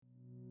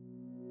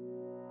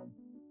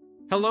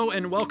Hello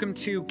and welcome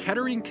to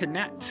Kettering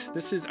Connect.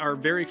 This is our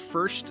very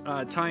first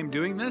time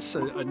doing this,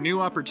 a new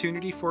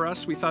opportunity for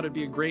us. We thought it'd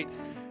be a great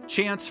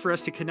chance for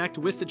us to connect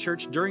with the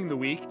church during the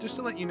week, just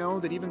to let you know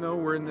that even though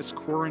we're in this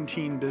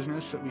quarantine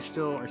business, that we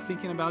still are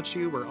thinking about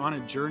you. We're on a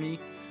journey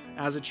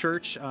as a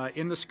church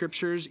in the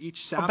scriptures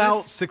each Sabbath.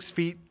 About 6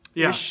 feet.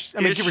 Yeah,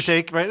 I mean, give or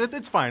take, right?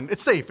 It's fine.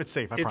 It's safe.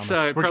 I promise.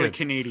 It's probably good.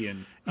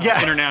 Canadian. Yeah.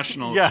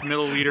 International. Yeah. It's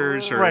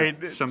milliliters or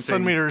right. something.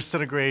 Centimeters,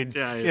 centigrade.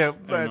 Yeah,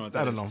 I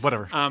don't know.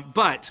 Whatever.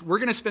 But we're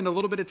going to spend a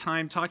little bit of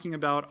time talking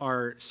about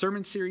our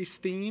sermon series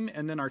theme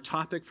and then our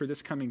topic for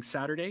this coming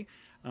Saturday.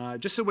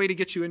 Just a way to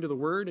get you into the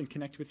Word and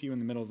connect with you in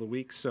the middle of the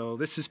week. So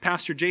this is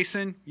Pastor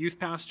Jason, youth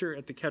pastor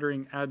at the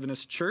Kettering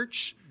Adventist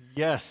Church.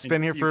 Yes,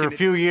 been here for a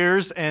few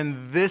years,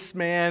 and this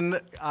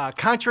man,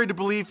 contrary to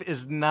belief,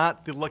 is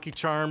not the Lucky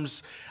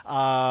Charms,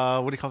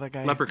 what do you call that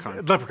guy?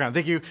 Leprechaun. Leprechaun,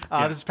 thank you.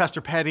 This is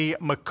Pastor Patty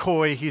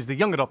McCoy. He's the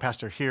young adult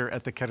pastor here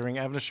at the Kettering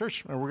Adventist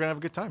Church, and we're going to have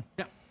a good time.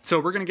 Yeah. So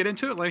we're going to get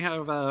into it. Let me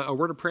have a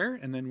word of prayer,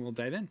 and then we'll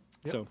dive in.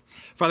 Yep. So,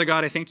 Father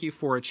God, I thank you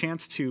for a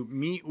chance to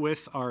meet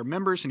with our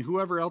members and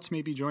whoever else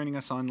may be joining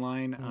us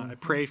online. I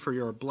pray for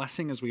your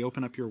blessing as we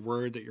open up your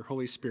word, that your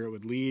Holy Spirit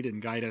would lead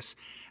and guide us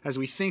as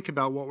we think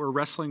about what we're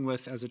wrestling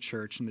with as a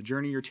church and the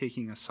journey you're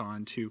taking us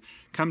on to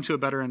come to a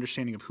better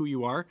understanding of who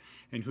you are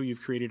and who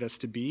you've created us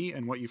to be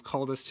and what you've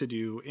called us to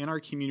do in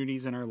our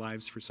communities and our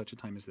lives for such a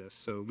time as this.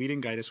 So lead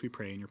and guide us, we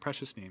pray, in your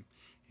precious name.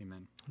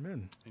 Amen.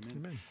 Amen.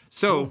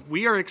 So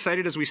we are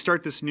excited as we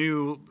start this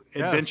new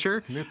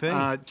adventure new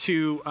thing.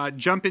 To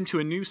jump into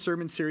a new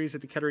sermon series at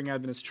the Kettering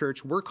Adventist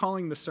Church. We're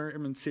calling the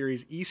sermon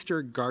series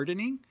Easter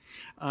Gardening,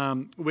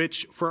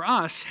 which for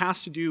us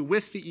has to do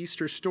with the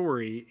Easter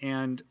story.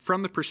 And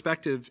from the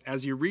perspective,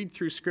 as you read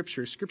through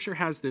Scripture, Scripture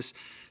has this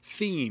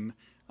theme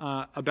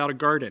about a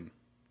garden.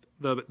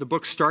 The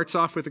book starts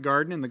off with a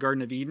garden in the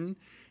Garden of Eden.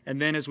 And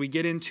then as we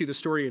get into the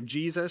story of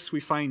Jesus, we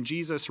find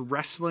Jesus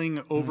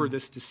wrestling over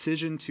this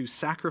decision to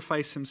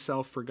sacrifice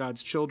himself for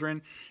God's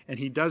children. And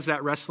he does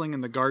that wrestling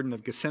in the Garden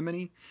of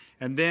Gethsemane.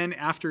 And then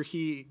after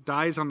he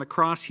dies on the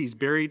cross, he's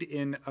buried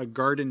in a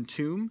garden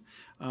tomb.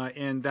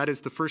 And that is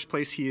the first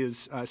place he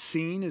is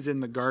seen, is in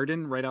the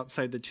garden right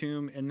outside the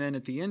tomb. And then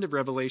at the end of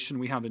Revelation,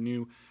 we have a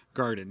new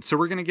garden. So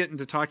we're going to get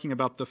into talking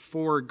about the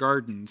 4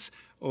 gardens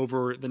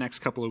over the next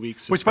couple of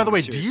weeks. Which, by the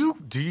way,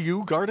 do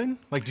you garden?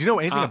 Like, do you know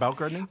anything about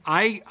gardening?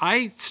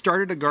 I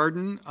started a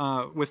garden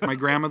with my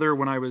grandmother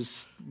when I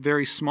was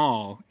very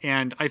small,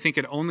 and I think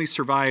it only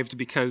survived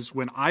because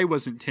when I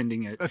wasn't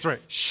tending it, that's right,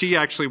 she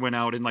actually went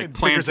out and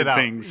planted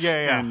things,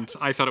 and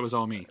I thought it was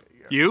all me.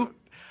 You?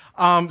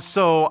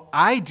 So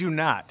I do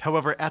not.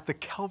 However, at the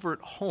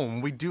Calvert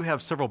home, we do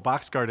have several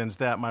box gardens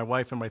that my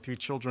wife and my 3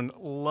 children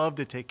love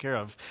to take care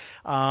of.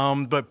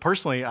 But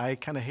personally, I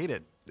kind of hate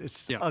it.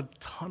 It's a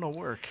ton of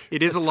work.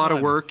 It is a lot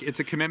of work.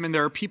 It's a commitment.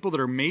 There are people that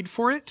are made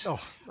for it.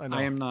 Oh, I know.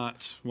 I am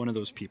not one of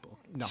those people.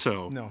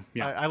 No.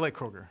 Yeah. I like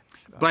Kroger.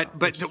 But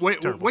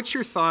what's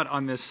your thought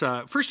on this?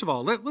 First of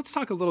all, let's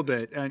talk a little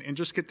bit and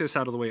just get this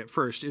out of the way at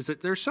first, is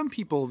that there's some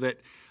people that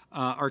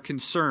are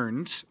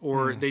concerned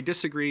or they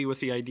disagree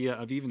with the idea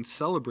of even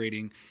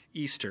celebrating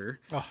Easter,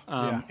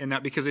 and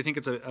that because they think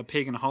it's a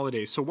pagan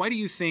holiday. So why do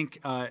you think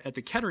at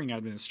the Kettering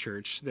Adventist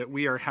Church that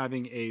we are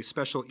having a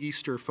special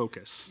Easter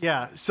focus?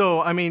 Yeah,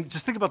 so I mean,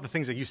 just think about the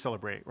things that you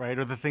celebrate, right,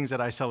 or the things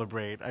that I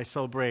celebrate. I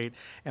celebrate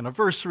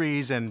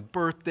anniversaries and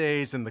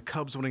birthdays and the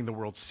Cubs winning the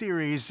World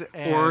Series.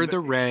 Or the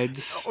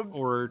Reds,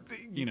 or,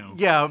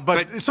 Yeah,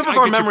 but some of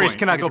our memories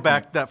cannot go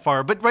back that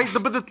far. But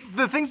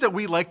the things that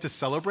we like to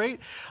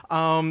celebrate,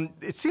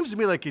 it seems to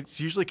me like it's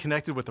usually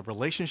connected with a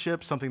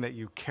relationship, something that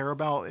you care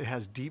about. It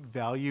has deep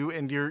value,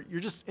 and you're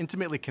just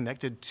intimately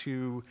connected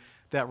to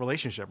that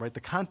relationship, right? The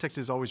context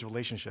is always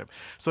relationship.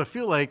 So I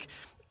feel like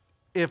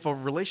if a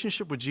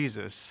relationship with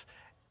Jesus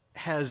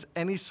has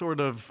any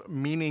sort of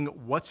meaning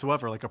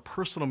whatsoever, like a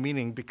personal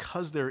meaning,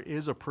 because there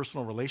is a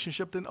personal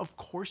relationship, then of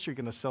course you're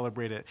going to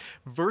celebrate it,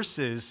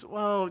 versus,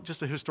 well,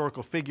 just a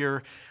historical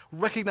figure,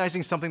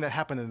 recognizing something that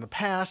happened in the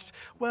past.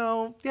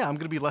 Well, yeah, I'm going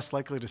to be less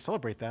likely to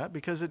celebrate that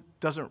because it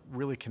doesn't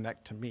really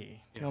connect to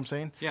me. You know what I'm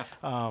saying? Yeah.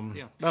 I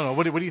don't know.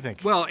 What do you think?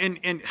 Well,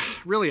 and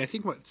really, I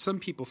think what some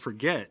people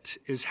forget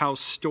is how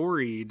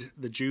storied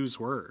the Jews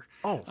were.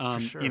 Oh, for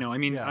sure.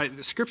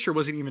 The Scripture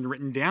wasn't even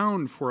written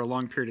down for a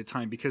long period of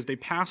time because they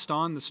passed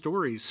on the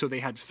stories. So they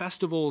had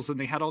festivals and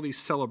they had all these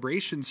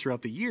celebrations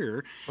throughout the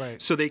year, right,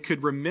 so they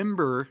could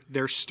remember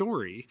their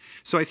story.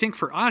 So I think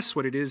for us,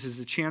 what it is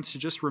a chance to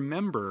just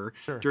remember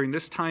during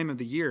this time of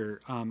the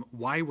year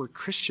why we're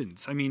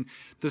Christians. I mean,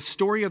 the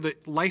story of the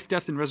life,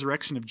 death, and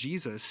resurrection of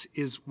Jesus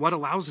is what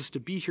allows us to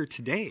be here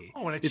today.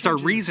 Oh, and it's our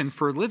reason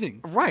for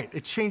living. Right.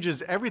 It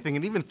changes everything.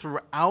 And even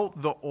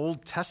throughout the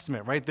Old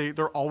Testament, right,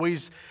 they're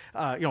always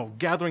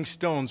gathering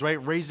stones,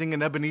 right, raising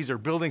an Ebenezer,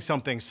 building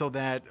something so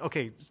that,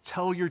 okay,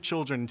 tell your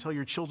children, tell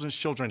your children's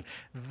children,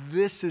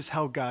 this is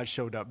how God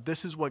showed up.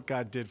 This is what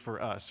God did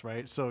for us,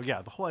 right? So,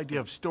 yeah, the whole idea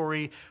of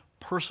story,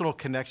 personal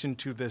connection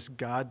to this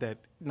God that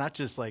not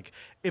just like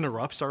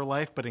interrupts our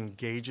life, but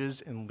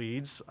engages and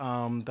leads.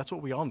 That's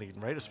what we all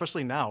need, right?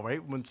 Especially now,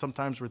 right? When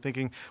sometimes we're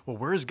thinking, well,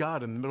 where is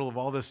God in the middle of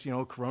all this,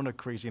 Corona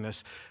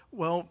craziness?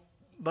 Well,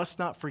 let's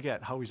not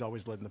forget how he's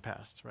always led in the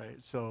past,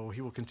 right? So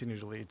he will continue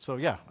to lead. So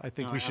yeah, I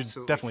think we should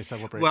definitely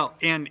celebrate. Well,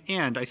 and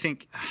I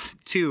think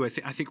too, I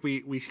think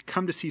we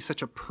come to see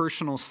such a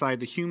personal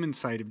side, the human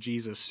side of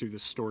Jesus through the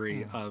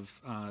story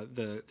of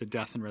the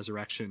death and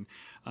resurrection.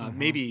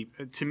 Maybe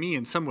to me,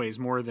 in some ways,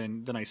 more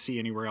than I see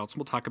anywhere else.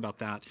 We'll talk about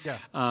that. Yeah.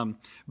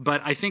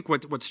 But I think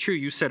what's true,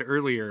 you said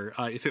earlier,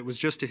 if it was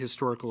just a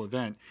historical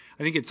event,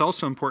 I think it's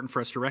also important for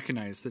us to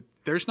recognize that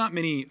there's not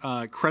many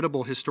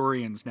credible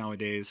historians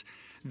nowadays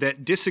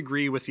that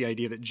disagree with the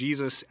idea that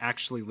Jesus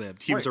actually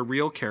lived. He was a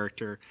real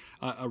character,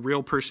 a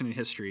real person in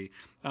history.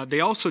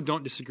 They also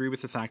don't disagree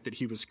with the fact that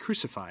he was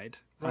crucified.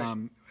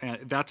 Right.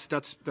 That's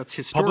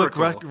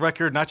historical. Public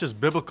record, not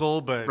just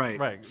biblical, but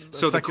right.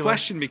 So the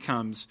question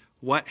becomes,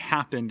 what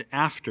happened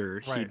after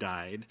he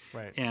died,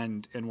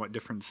 and what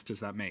difference does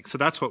that make? So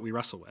that's what we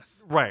wrestle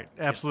with. Right,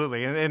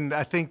 absolutely. Yeah. And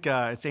I think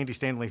it's Andy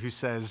Stanley who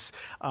says,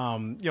 a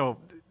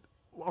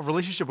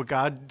relationship with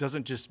God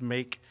doesn't just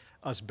make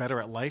us better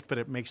at life, but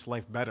it makes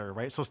life better,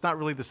 right? So it's not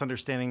really this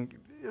understanding,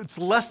 it's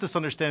less this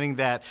understanding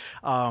that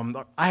I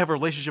have a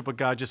relationship with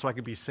God just so I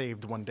can be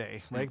saved one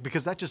day, right? Mm-hmm.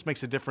 Because that just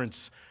makes a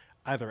difference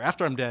either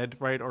after I'm dead,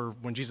 right, or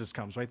when Jesus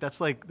comes, right? That's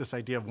like this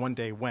idea of one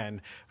day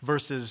when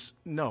versus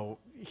no,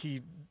 he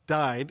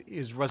died,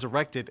 is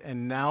resurrected,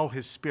 and now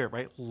his spirit,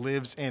 right,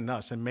 lives in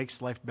us and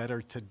makes life better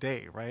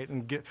today, right?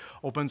 And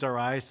opens our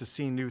eyes to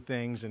seeing new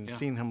things and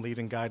seeing him lead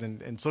and guide.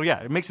 And so, yeah,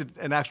 it makes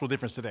an actual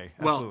difference today.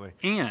 Absolutely.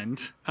 Well,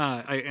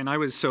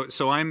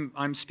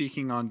 I'm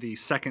speaking on the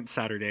second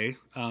Saturday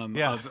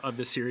of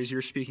the series.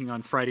 You're speaking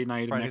on Friday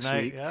night of next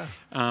week. Yeah.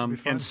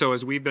 And so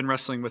as we've been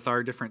wrestling with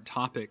our different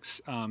topics,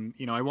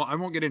 I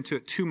won't get into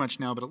it too much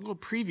now, but a little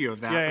preview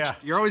of that. Yeah.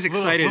 You're always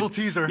excited. Little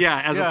teaser.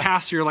 Yeah, as a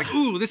pastor, you're like,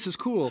 ooh, this is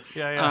cool.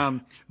 Yeah.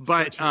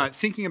 But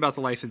thinking about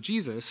the life of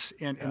Jesus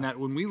and that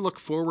when we look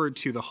forward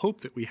to the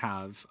hope that we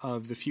have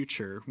of the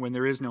future, when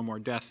there is no more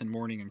death and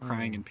mourning and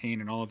crying and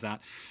pain and all of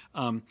that,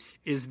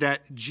 is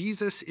that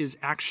Jesus is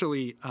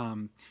actually,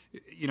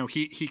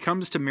 he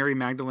comes to Mary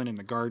Magdalene in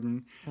the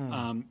garden,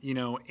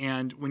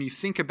 and when you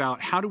think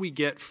about how do we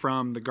get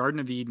from the Garden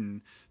of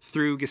Eden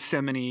through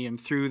Gethsemane and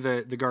through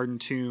the garden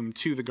tomb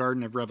to the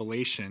Garden of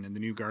Revelation and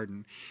the new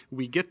garden,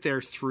 we get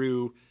there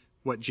through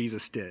what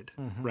Jesus did,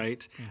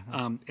 right?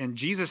 Mm-hmm. And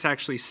Jesus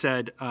actually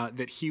said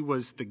that he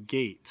was the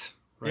gate,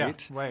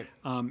 right? Yeah, right.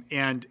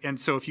 And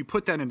so if you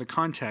put that into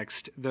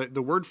context,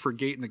 the word for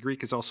gate in the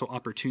Greek is also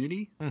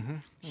opportunity. Mm-hmm.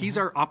 He's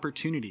our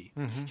opportunity.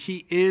 Mm-hmm.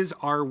 He is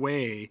our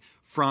way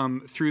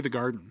through the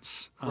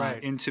gardens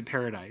into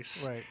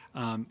paradise. Right.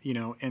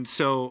 And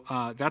so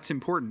that's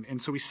important.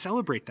 And so we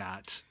celebrate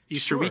that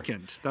Easter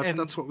weekend.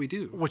 That's what we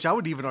do. Which I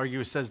would even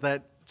argue says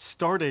that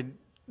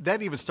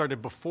even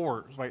started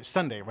before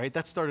Sunday, right?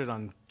 That started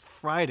on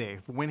Friday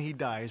when he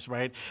dies,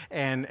 right?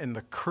 And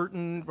the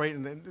curtain, right?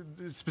 And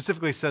it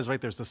specifically says, right,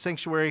 there's the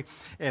sanctuary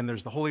and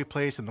there's the holy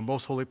place and the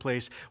most holy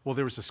place. Well,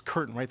 there was this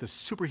curtain, right? This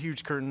super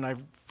huge curtain. I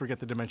forget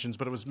the dimensions,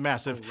 but it was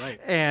massive. Oh, right.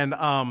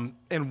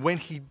 And when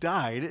he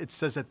died, it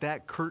says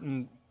that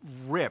curtain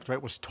ripped, right?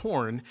 Was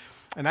torn.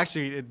 And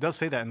actually, it does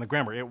say that in the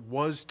grammar. It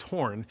was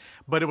torn,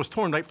 but it was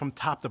torn right from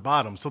top to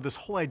bottom. So this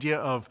whole idea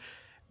of,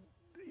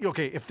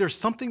 okay, if there's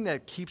something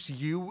that keeps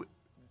you,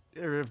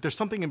 or if there's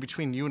something in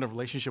between you and a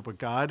relationship with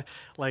God,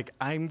 like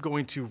I'm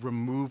going to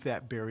remove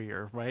that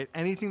barrier, right?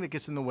 Anything that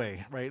gets in the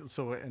way, right?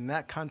 So in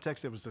that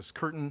context, it was this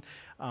curtain,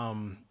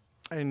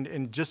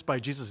 and just by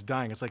Jesus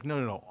dying, it's like,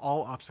 no,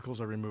 all obstacles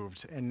are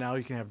removed, and now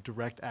you can have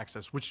direct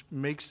access, which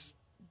makes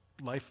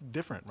life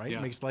different, right? Yeah.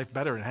 It makes life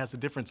better and has a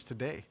difference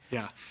today.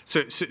 Yeah.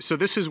 So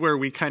this is where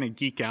we kind of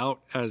geek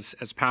out as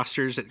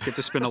pastors that get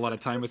to spend a lot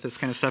of time with this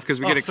kind of stuff because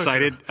we get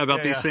excited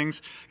about these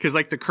things. Because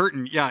like the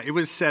curtain, it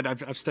was said,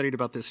 I've studied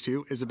about this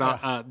too, is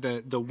about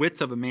the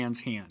width of a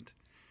man's hand.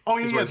 Oh,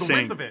 yeah, the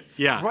width of it.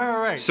 Yeah.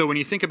 Right. So when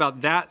you think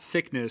about that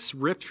thickness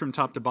ripped from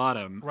top to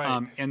bottom,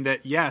 and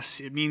that, yes,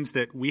 it means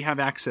that we have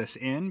access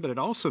in, but it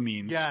also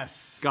means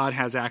God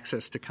has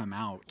access to come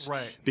out.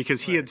 Right.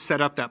 Because he had set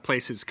up that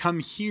place as come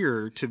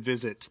here to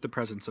visit the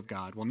presence of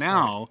God. Well,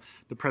 now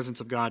the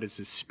presence of God is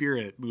his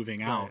spirit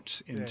moving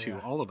out into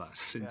all of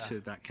us, into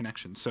that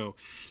connection. So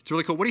it's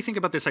really cool. What do you think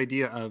about this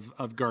idea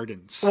of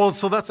gardens? Well,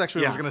 so that's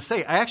actually what I was going to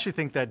say. I actually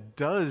think that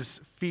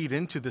does feed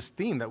into this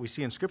theme that we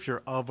see in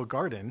Scripture of a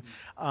garden.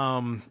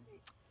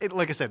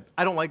 Like I said,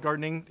 I don't like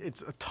gardening.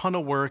 It's a ton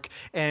of work.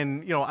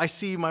 And, I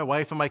see my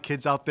wife and my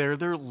kids out there.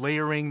 They're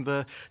layering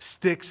the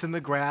sticks and the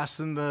grass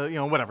and the,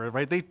 whatever,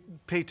 right? They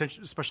pay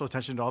special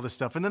attention to all this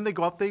stuff. And then they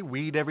go out, they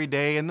weed every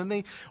day, and then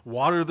they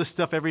water the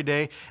stuff every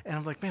day. And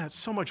I'm like, man, it's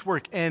so much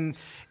work. And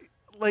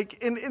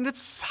and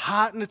it's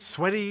hot and it's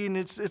sweaty and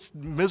it's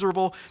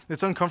miserable.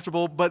 It's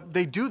uncomfortable. But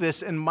they do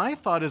this. And my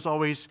thought is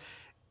always,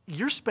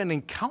 you're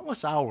spending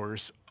countless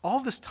hours,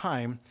 all this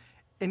time,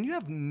 and you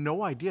have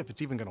no idea if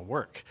it's even going to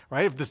work,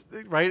 right? If this,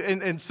 right?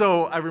 And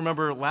so I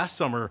remember last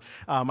summer,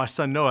 my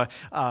son Noah,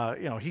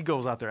 he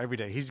goes out there every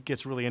day. He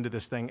gets really into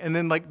this thing. And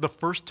then like the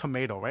first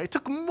tomato, right? It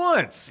took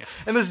months. Yeah.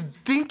 And this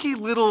dinky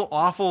little,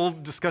 awful,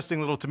 disgusting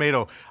little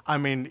tomato. I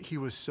mean, he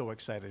was so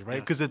excited, right?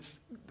 Because it's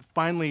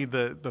finally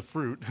the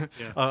fruit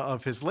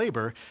of his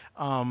labor.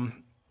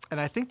 And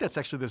I think that's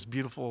actually this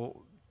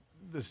beautiful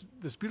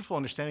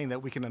understanding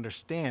that we can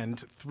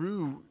understand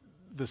through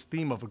this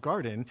theme of a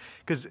garden,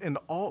 because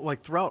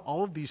throughout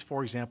all of these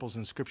 4 examples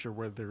in Scripture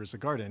where there is a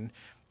garden,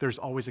 there's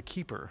always a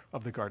keeper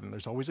of the garden.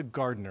 There's always a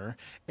gardener,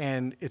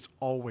 and it's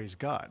always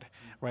God,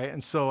 right?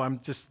 And so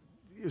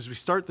as we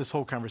start this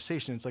whole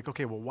conversation, it's like,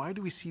 okay, well, why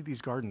do we see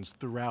these gardens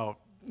throughout,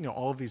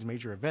 all of these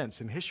major events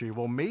in history?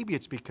 Well, maybe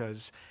it's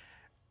because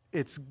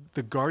it's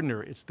the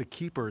gardener, it's the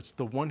keeper, it's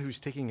the one who's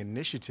taking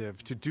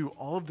initiative to do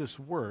all of this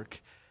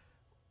work,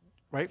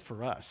 right,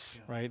 for us,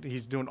 right?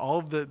 He's doing all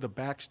of the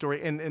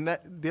backstory. And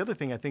that the other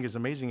thing I think is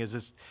amazing is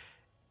this,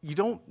 you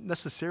don't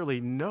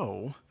necessarily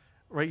know,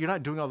 right? You're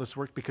not doing all this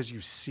work because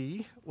you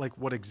see like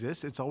what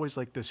exists. It's always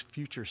like this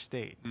future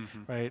state,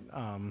 right?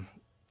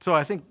 So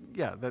I think,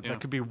 that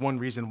could be one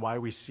reason why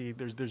we see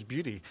there's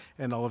beauty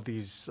in all of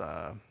these,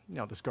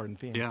 this garden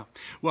theme. Yeah.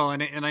 Well,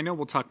 and I know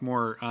we'll talk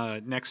more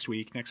next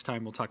week. Next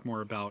time we'll talk more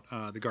about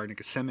the Garden of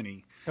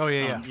Gethsemane. Oh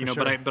yeah, sure.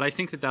 But I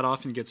think that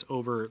often gets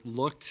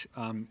overlooked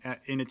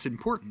in its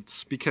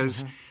importance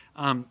because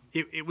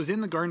it was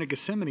in the Garden of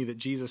Gethsemane that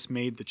Jesus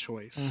made the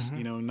choice.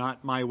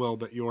 Not my will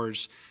but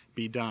yours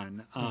be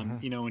done.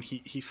 And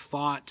he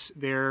fought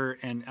there,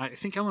 and I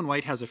think Ellen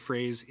White has a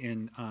phrase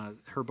in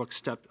her book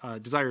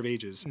Desire of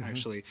Ages,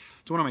 actually.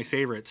 It's one of my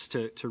favorites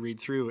to read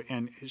through,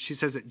 and she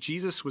says that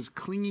Jesus was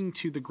clinging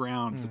to the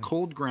ground, the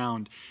cold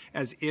ground,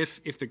 as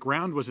if the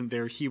ground wasn't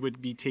there, he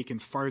would be taken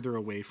farther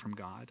away from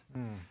God.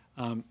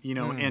 And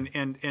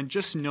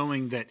just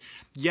knowing that,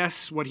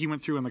 yes, what he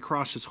went through on the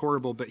cross is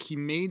horrible, but he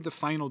made the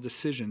final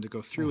decision to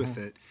go through with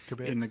it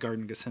in the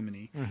Garden of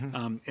Gethsemane.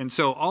 And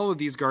so all of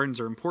these gardens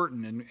are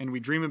important, and we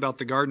dream about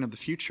the garden of the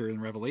future in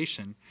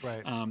Revelation.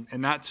 Right.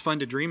 And that's fun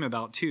to dream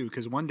about too,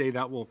 because one day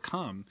that will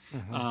come.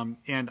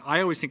 And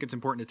I always think it's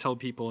important to tell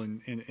people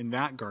in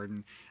that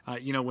garden,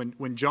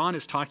 when John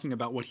is talking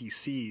about what he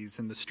sees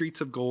and the streets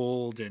of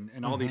gold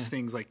and all these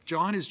things, like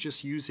John is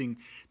just using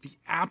the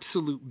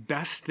absolute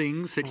best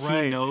things that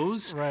he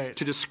knows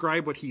to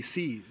describe what he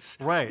sees.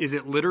 Right. Is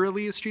it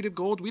literally a street of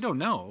gold? We don't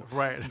know.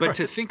 Right. But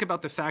to think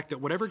about the fact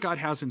that whatever God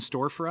has in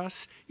store for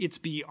us, it's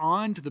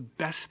beyond the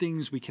best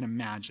things we can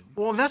imagine.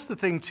 Well, and that's the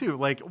thing too.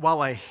 Like,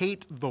 while I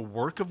hate the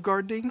work of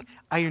gardening,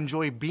 I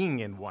enjoy being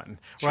in one,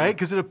 right?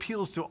 Because it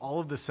appeals to all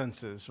of the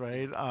senses,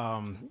 right?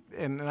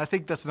 And I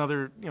think that's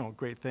another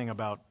great thing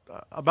about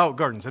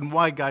gardens and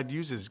why God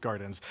uses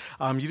gardens.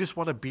 You just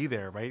want to be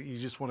there, right? You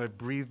just want to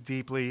breathe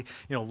deeply,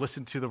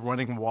 listen to the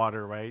running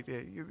water, right?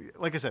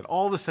 Like I said,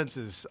 all the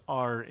senses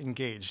are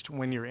engaged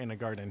when you're in a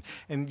garden.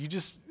 And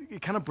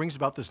it kind of brings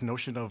about this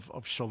notion of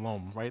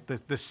shalom, right?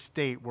 This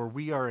state where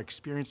we are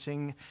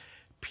experiencing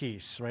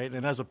peace, right?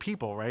 And as a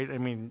people, right? I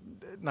mean,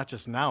 not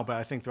just now, but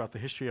I think throughout the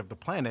history of the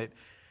planet,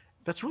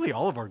 that's really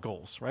all of our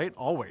goals, right?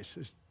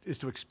 Always is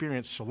to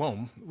experience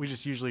shalom. We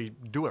just usually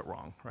do it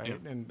wrong, right?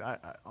 Yeah. And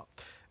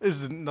this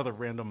is another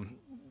random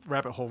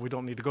rabbit hole we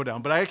don't need to go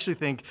down. But I actually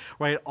think,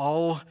 right,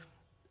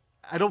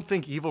 I don't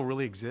think evil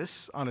really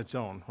exists on its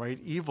own, right?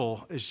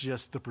 Evil is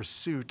just the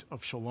pursuit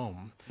of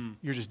shalom.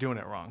 You're just doing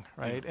it wrong,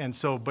 right? And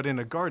so, but in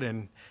a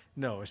garden,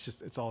 no,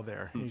 it's all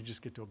there. And you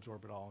just get to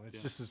absorb it all.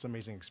 It's just this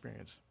amazing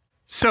experience.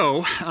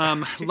 So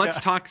let's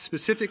talk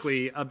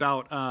specifically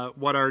about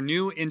what our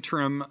new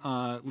interim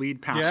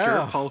lead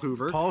pastor, Paul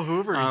Hoover,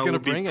 is going to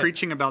be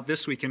preaching about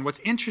this week. And what's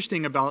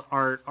interesting about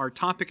our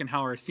topic and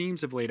how our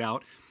themes have laid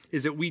out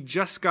is that we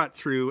just got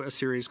through a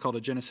series called A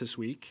Genesis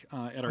Week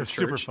at our church.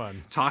 Super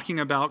fun. Talking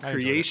about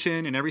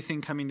creation and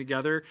everything coming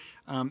together.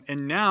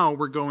 And now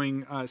we're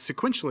going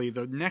sequentially.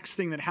 The next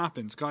thing that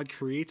happens, God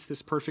creates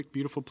this perfect,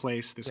 beautiful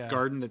place, this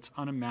garden that's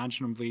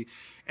unimaginably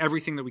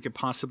everything that we could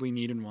possibly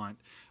need and want.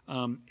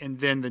 And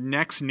then the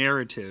next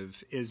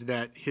narrative is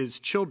that his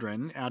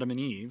children, Adam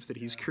and Eve, that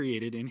he's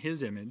created in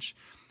his image,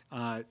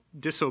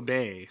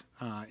 disobey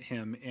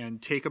him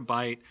and take a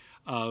bite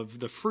of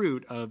the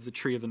fruit of the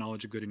tree of the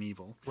knowledge of good and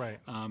evil. Right.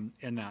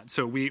 And that.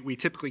 So we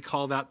typically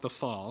call that the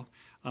fall.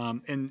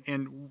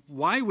 And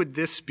why would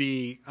this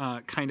be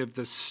kind of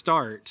the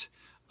start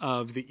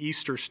of the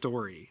Easter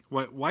story?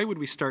 Why would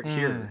we start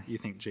here, you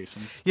think,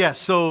 Jason? Yeah,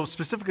 so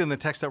specifically in the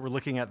text that we're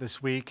looking at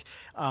this week,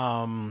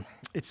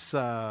 it's,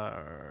 I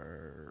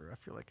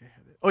feel like I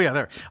had it. Oh, yeah,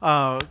 there.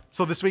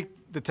 So this week,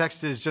 the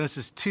text is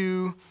Genesis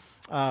 2,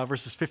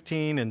 verses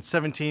 15 and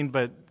 17,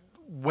 but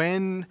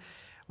when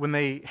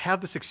they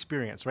have this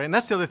experience, right? And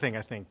that's the other thing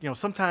I think.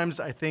 Sometimes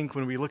I think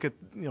when we look at,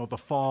 the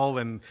fall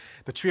and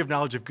the tree of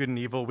knowledge of good and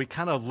evil, we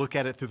kind of look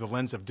at it through the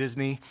lens of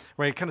Disney,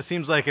 right? It kind of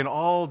seems like in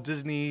all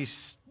Disney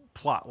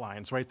plot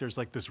lines, right? There's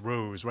like this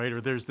rose, right? Or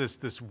there's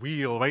this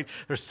wheel, right?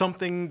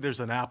 There's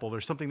an apple.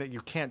 There's something that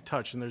you can't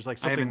touch, and there's like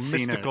something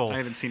mystical. I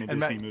haven't seen a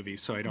Disney movie,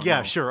 so I don't know.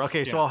 Yeah, sure.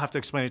 Okay, so I'll have to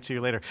explain it to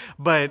you later.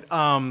 But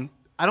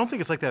I don't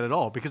think it's like that at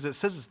all, because it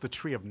says it's the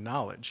tree of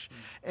knowledge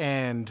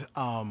and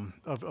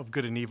of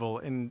good and evil.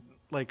 And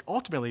like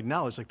ultimately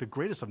knowledge, like the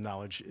greatest of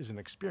knowledge is an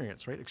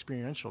experience, right?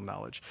 Experiential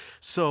knowledge.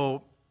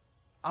 So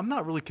I'm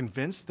not really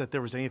convinced that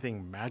there was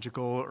anything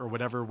magical or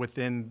whatever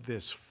within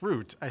this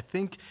fruit. I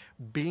think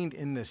being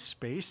in this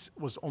space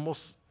was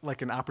almost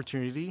like an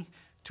opportunity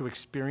to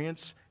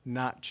experience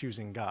not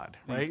choosing God,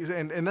 right?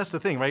 And that's the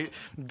thing, right?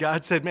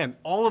 God said, man,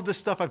 all of this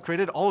stuff I've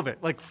created, all of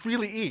it, like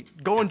freely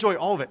eat, go enjoy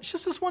all of it. It's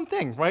just this one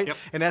thing, right? Yep.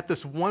 And at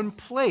this one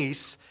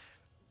place,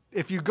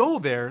 if you go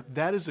there,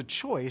 that is a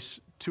choice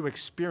to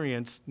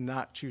experience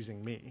not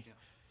choosing me. Yeah.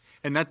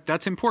 And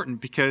that's important,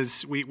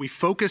 because we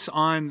focus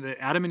on the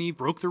Adam and Eve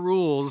broke the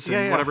rules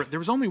and whatever. There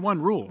was only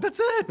one rule. That's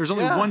it. There's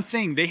only one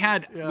thing. They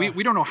had,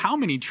 we don't know how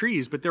many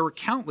trees, but there were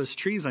countless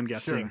trees, I'm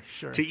guessing,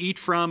 to eat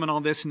from and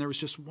all this. And there was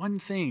just one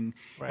thing.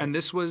 Right. And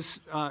this was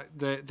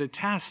the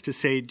test to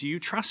say, do you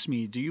trust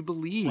me? Do you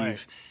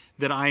believe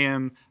that I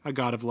am a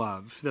God of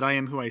love, that I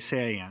am who I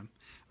say I am?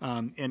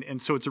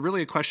 And so it's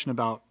really a question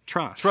about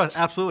trust. Trust,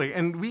 absolutely.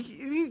 And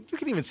you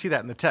can even see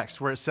that in the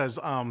text where it says,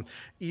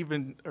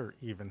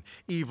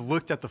 Eve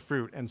looked at the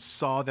fruit and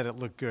saw that it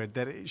looked good,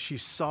 that she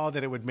saw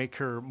that it would make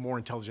her more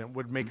intelligent,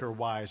 would make her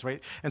wise,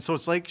 right? And so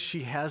it's like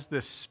she has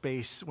this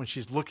space when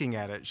she's looking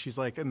at it. She's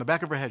like, in the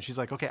back of her head, she's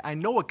like, okay, I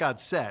know what God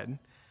said,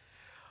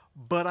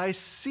 but I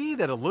see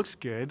that it looks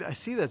good. I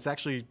see that it's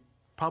actually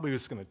probably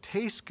was going to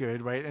taste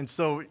good, right? And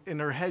so in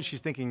her head,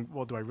 she's thinking,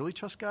 well, do I really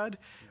trust God,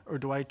 or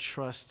do I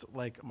trust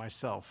like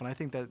myself? And I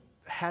think that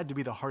had to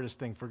be the hardest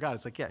thing for God.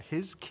 It's like,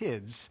 his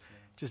kids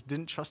just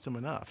didn't trust him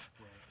enough.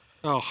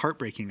 Oh,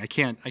 heartbreaking. I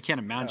can't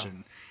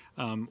imagine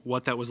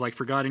what that was like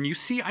for God. And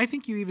I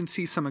think you even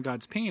see some of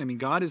God's pain. I mean,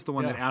 God is the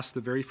one that asked the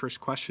very first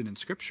question in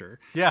Scripture.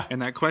 Yeah.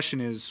 And that question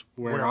is,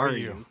 where are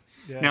you?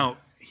 Yeah. Now,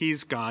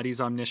 he's God,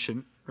 he's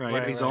omniscient.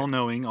 Right? He's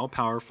all-knowing,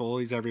 all-powerful.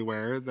 He's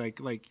everywhere.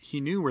 Like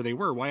he knew where they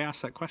were. Why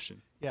ask that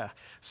question? Yeah.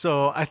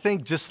 So I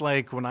think just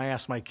like when I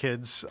ask my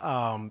kids,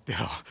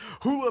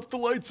 who left the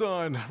lights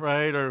on,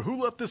 right? Or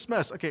who left this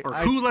mess? Okay. Or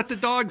who let the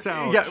dogs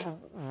out? Yeah.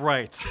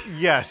 Right.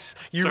 Yes.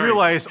 You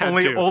realize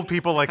only old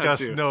people like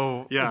us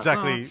know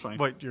exactly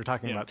what you're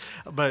talking about.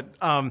 But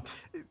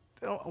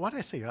why did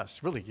I say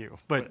us? Really you.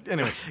 But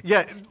anyway,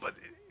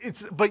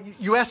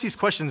 but you ask these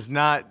questions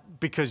not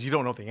because you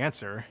don't know the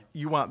answer.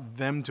 You want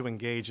them to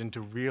engage and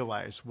to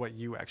realize what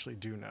you actually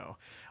do know.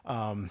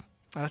 And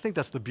I think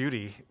that's the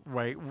beauty,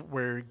 right?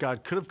 Where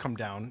God could have come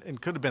down and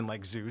could have been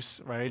like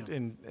Zeus, right? Yeah.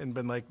 And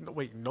been like,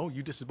 wait, no,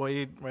 you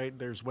disobeyed, right?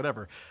 There's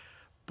whatever.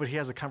 But he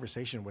has a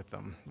conversation with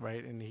them,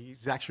 right? And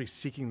he's actually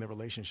seeking the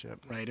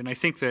relationship. Right. And I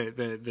think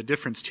the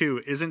difference,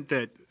 too, isn't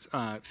that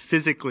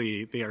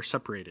physically they are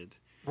separated.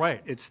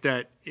 Right. It's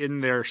that in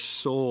their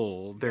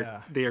soul,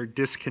 they are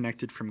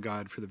disconnected from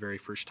God for the very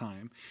first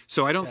time.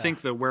 So I don't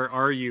think the where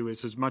are you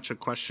is as much a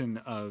question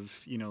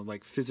of,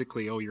 like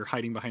physically, oh, you're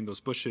hiding behind those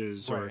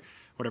bushes or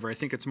whatever. I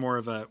think it's more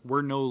of a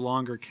we're no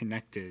longer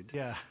connected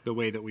the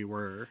way that we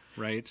were,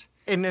 right?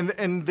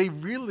 And they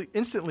really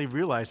instantly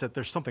realize that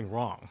there's something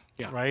wrong,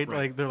 right?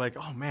 Like they're like,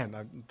 oh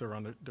man,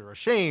 they're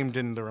ashamed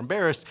and they're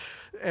embarrassed,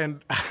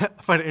 and I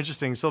find it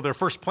interesting. So their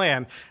first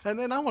plan, and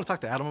then I want to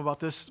talk to Adam about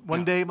this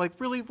one day. Like,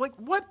 really, like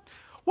what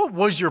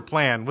was your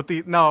plan with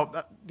the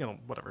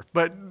whatever?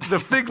 But the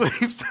fig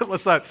leaves.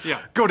 Let's not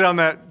go down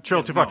that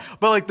trail too far. No.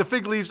 But like the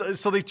fig leaves,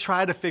 so they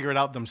try to figure it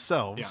out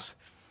themselves.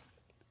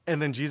 Yeah.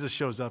 And then Jesus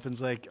shows up and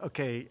is like,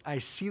 okay, I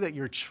see that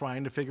you're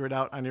trying to figure it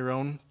out on your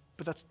own.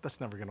 But that's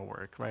never going to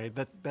work, right?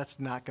 That's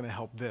not going to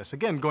help this.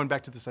 Again, going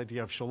back to this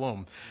idea of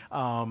shalom,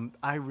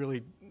 I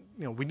really,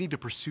 we need to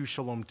pursue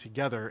shalom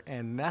together,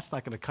 and that's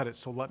not going to cut it,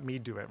 so let me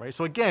do it, right?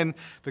 So again,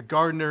 the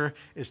gardener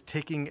is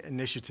taking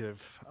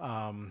initiative,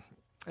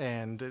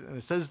 and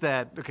it says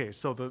that, okay,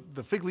 so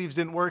the fig leaves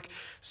didn't work,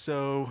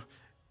 so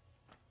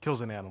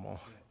kills an animal,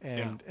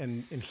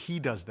 and he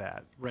does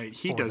that. Right,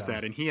 he does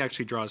that, and he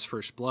actually draws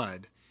first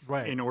blood.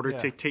 Right. In order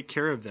to take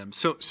care of them.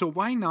 So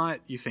why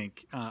not, you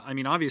think? I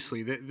mean,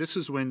 obviously, this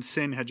is when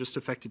sin had just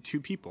affected two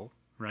people,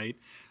 right?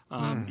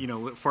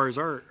 As far as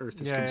our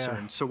earth is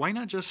concerned. So why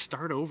not just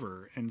start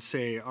over and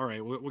say, all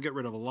right, we'll get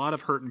rid of a lot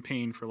of hurt and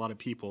pain for a lot of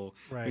people.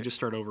 Right. We just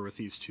start over with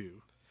these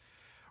two.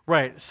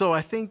 Right. So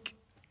I think,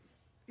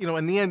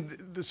 in the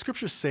end, the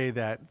scriptures say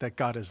that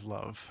God is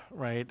love,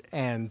 right?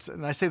 And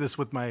I say this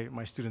with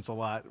my students a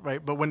lot,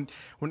 right? But when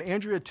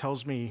Andrea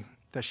tells me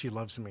that she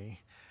loves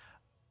me,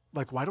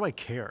 like, why do I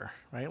care,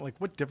 right? Like,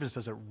 what difference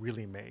does it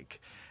really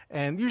make?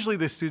 And usually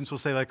the students will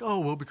say, like,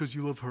 oh, well, because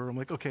you love her. I'm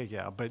like, okay,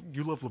 yeah, but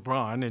you love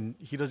LeBron, and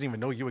he doesn't even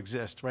know you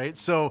exist, right?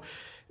 So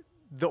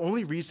the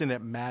only reason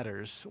it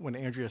matters when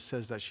Andrea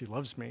says that she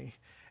loves me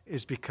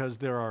is because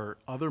there are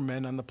other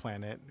men on the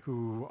planet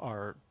who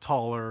are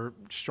taller,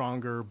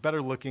 stronger,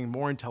 better looking,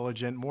 more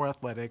intelligent, more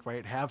athletic,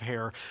 right, have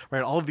hair,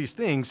 right, all of these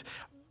things,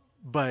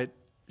 but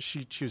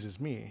she chooses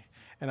me.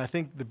 And I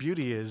think the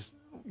beauty is,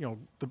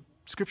 the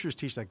scriptures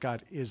teach that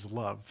God is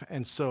love.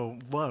 And so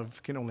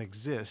love can only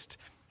exist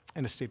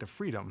in a state of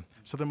freedom.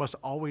 So there must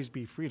always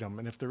be freedom.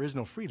 And if there is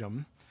no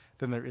freedom,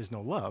 then there is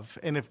no love.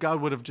 And if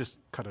God would have just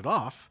cut it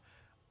off,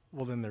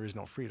 well, then there is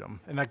no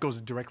freedom. And that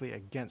goes directly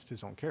against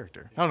his own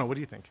character. I don't know. What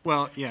do you think?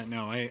 Well, yeah,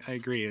 no, I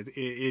agree.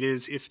 It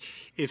is,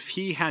 if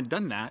he had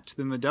done that,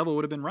 then the devil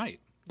would have been right.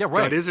 Yeah, right.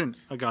 God isn't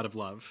a God of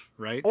love,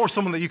 right? Or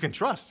someone that you can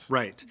trust.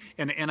 Right.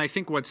 And I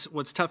think what's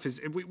tough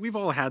is we've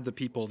all had the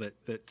people that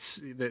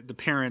the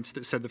parents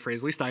that said the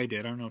phrase, at least I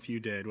did, I don't know if you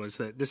did, was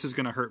that this is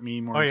going to hurt me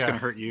more than it's going to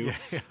hurt you,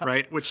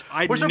 right? Which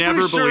I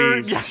never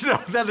believed yes, no,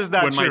 that is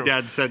not when true. my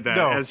dad said that,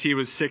 as he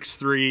was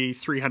 6'3",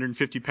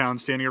 350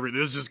 pounds standing over,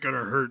 this is going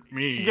to hurt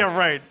me. Yeah,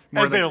 right.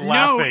 As they're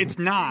laughing. No, it's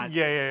not.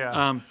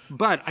 Yeah.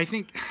 But I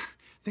think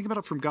about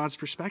it from God's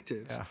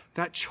perspective. Yeah.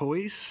 That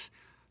choice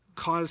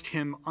caused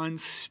him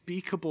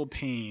unspeakable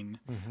pain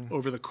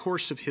over the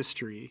course of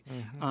history,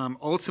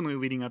 ultimately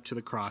leading up to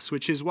the cross,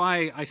 which is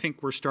why I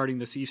think we're starting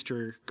this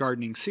Easter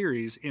gardening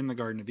series in the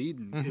Garden of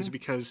Eden, is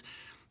because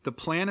the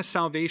plan of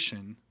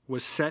salvation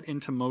was set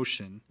into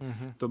motion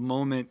the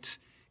moment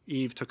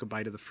Eve took a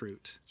bite of the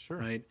fruit,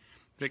 right?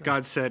 That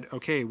God said,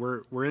 okay,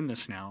 we're in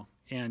this now,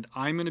 and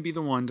I'm going to be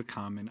the one to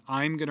come, and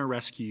I'm going to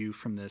rescue you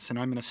from this, and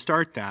I'm going to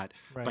start that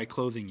by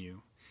clothing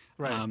you.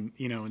 Right.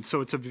 And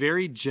so it's a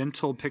very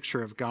gentle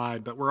picture of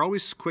God, but we're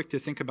always quick to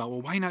think about,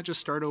 well, why not just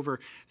start over?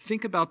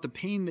 Think about the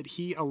pain that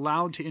he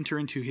allowed to enter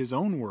into his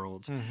own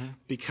world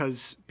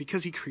because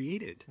he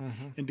created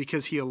and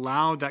because he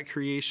allowed that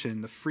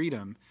creation the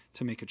freedom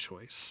to make a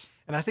choice.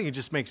 And I think it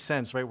just makes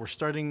sense, right? We're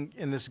starting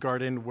in this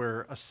garden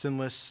where a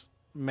sinless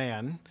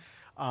man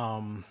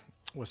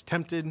was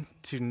tempted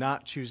to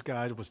not choose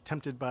God, was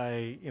tempted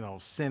by,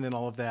 sin and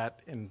all of that,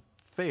 and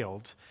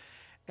failed.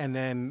 And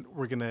then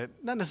we're going to,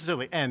 not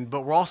necessarily end,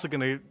 but we're also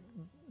going to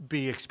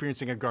be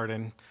experiencing a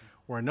garden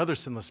where another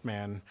sinless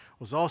man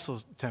was also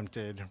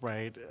tempted,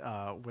 right,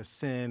 with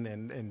sin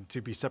and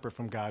to be separate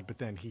from God, but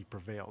then he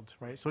prevailed,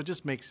 right? So it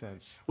just makes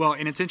sense. Well,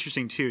 and it's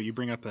interesting, too, you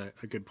bring up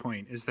a good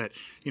point, is that,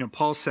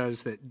 Paul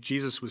says that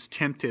Jesus was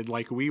tempted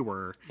like we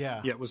were,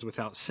 yet was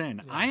without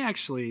sin. Yeah. I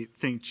actually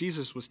think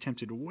Jesus was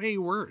tempted way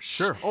worse.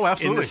 Sure. Oh,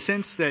 absolutely. In the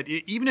sense that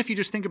even if you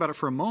just think about it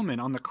for a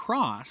moment, on the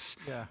cross,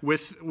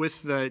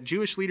 with the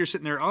Jewish leader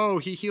sitting there,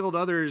 he healed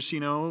others,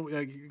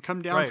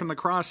 come down from the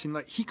cross,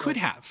 and he could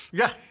have.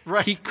 Yeah,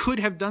 right. He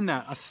could have done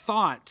that, a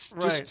thought,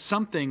 just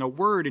something, a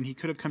word, and he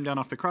could have come down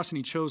off the cross, and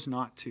he chose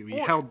not to. He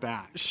held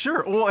back.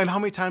 Sure. Well, and how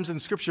many times in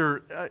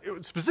Scripture,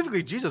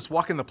 specifically Jesus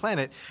walking the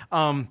planet,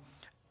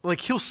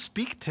 he'll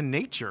speak to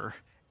nature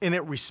and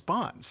it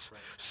responds.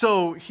 Right.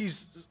 So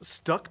he's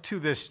stuck to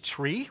this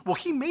tree. Well,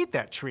 he made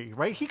that tree,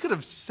 right? He could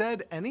have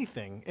said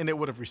anything and it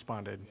would have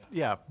responded.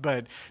 Yeah,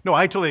 but no,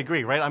 I totally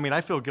agree, right? I mean,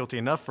 I feel guilty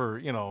enough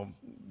for,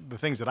 the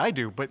things that I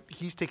do, but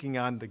he's taking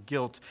on the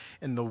guilt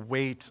and the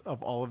weight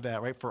of all of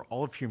that, right? For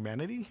all of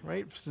humanity,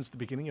 right? Since the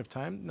beginning of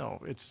time.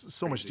 No, it's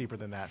so much deeper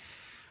than that.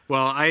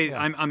 Well,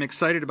 I'm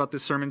excited about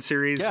this sermon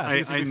series.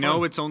 Yeah, I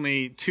know it's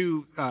only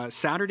 2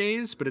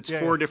 Saturdays, but it's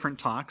 4 different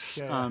talks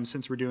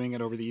since we're doing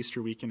it over the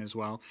Easter weekend as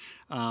well.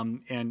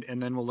 And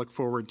then we'll look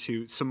forward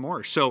to some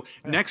more. So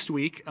next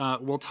week,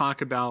 we'll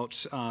talk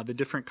about the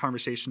different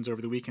conversations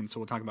over the weekend. So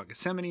we'll talk about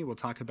Gethsemane. We'll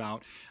talk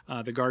about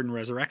the Garden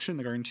Resurrection,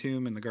 the Garden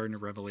Tomb, and the Garden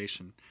of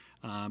Revelation.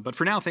 But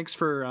for now, thanks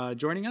for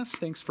joining us.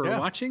 Thanks for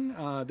watching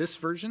this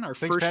version, our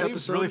first Patty. episode. It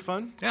was really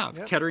fun.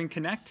 Kettering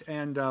Connect.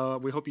 And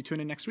we hope you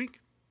tune in next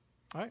week.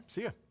 All right.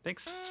 See ya.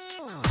 Thanks.